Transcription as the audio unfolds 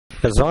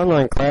As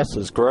online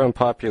classes grow in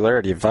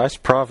popularity, Vice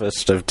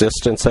Provost of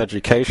Distance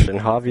Education,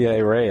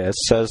 Javier Reyes,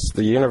 says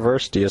the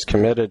university is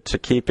committed to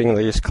keeping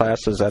these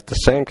classes at the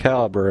same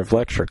caliber of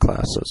lecture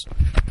classes.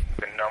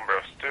 The number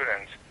of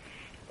students,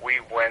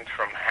 we went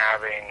from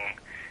having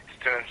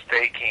students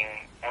taking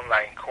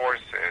online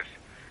courses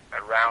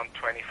around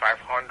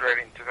 2,500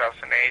 in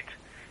 2008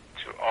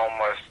 to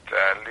almost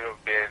a little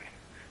bit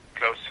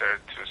closer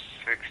to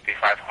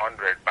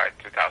 6,500 by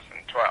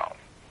 2012.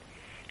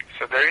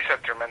 So there is a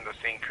tremendous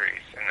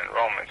increase in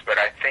enrollments, but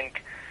I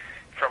think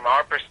from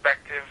our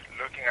perspective,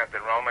 looking at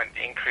the enrollment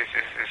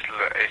increases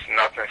is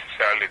not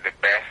necessarily the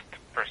best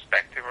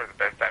perspective or the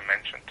best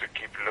dimension to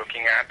keep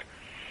looking at,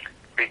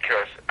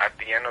 because at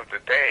the end of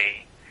the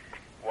day,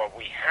 what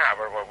we have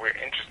or what we're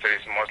interested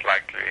in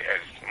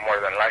is more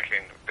than likely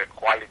in the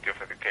quality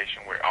of education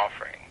we're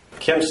offering.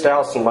 Kim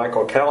Stous and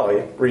Michael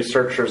Kelly,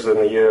 researchers in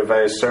the U of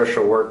A's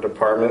Social Work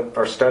Department,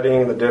 are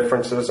studying the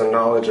differences in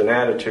knowledge and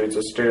attitudes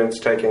of students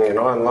taking an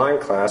online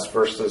class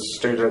versus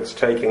students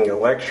taking a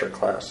lecture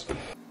class.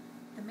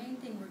 The main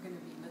thing we're going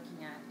to be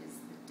looking at is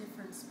the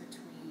difference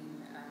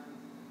between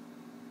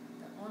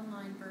the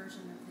online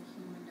version of the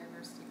human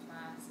diversity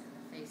class and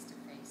the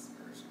face-to-face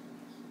version of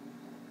the human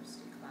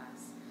diversity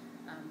class.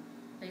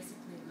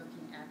 Basically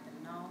looking at the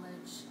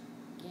knowledge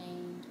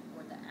gained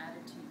or the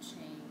attitude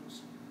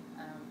change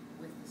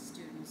with the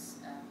students,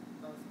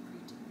 both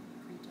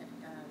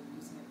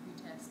using a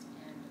pre-test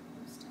and a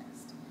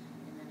post-test.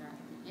 And then at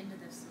the end of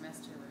the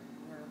semester,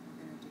 we're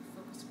going to do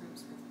focus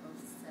groups with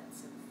both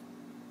sets of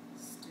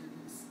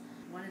students.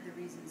 One of the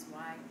reasons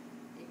why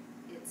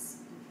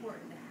it's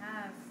important to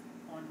have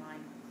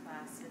online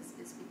classes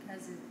is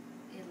because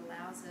it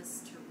allows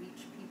us to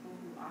reach people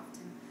who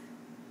often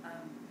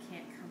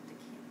can't come to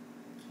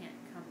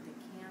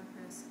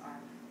campus,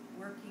 are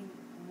working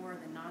more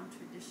the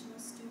non-traditional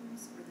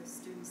students or the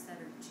students that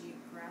are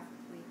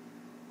geographically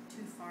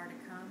too far to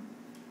come.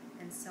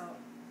 And so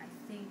I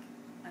think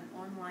an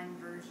online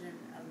version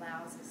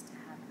allows us to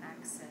have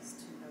access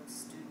to those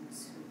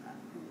students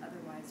who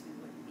otherwise we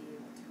wouldn't be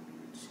able to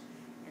reach.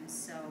 And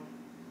so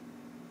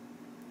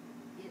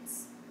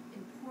it's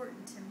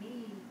important to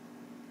me,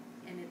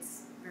 and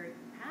it's very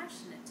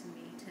passionate to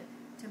me,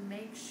 to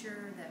make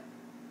sure that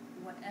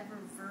whatever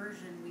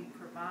version we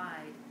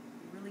provide,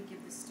 we really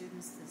give the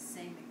students the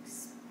same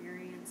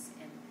experience,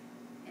 and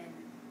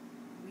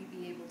we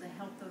be able to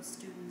help those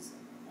students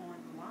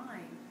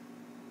online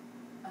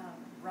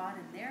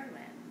broaden their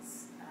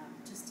lens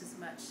just as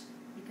much,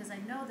 because I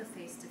know the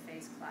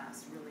face-to-face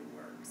class really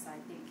works. I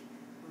think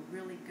we're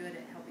really good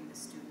at helping the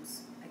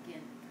students,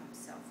 again, become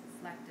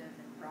self-reflective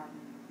and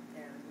broaden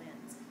their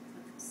lens.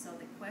 So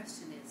the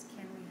question is,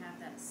 can we have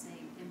that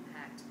same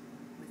impact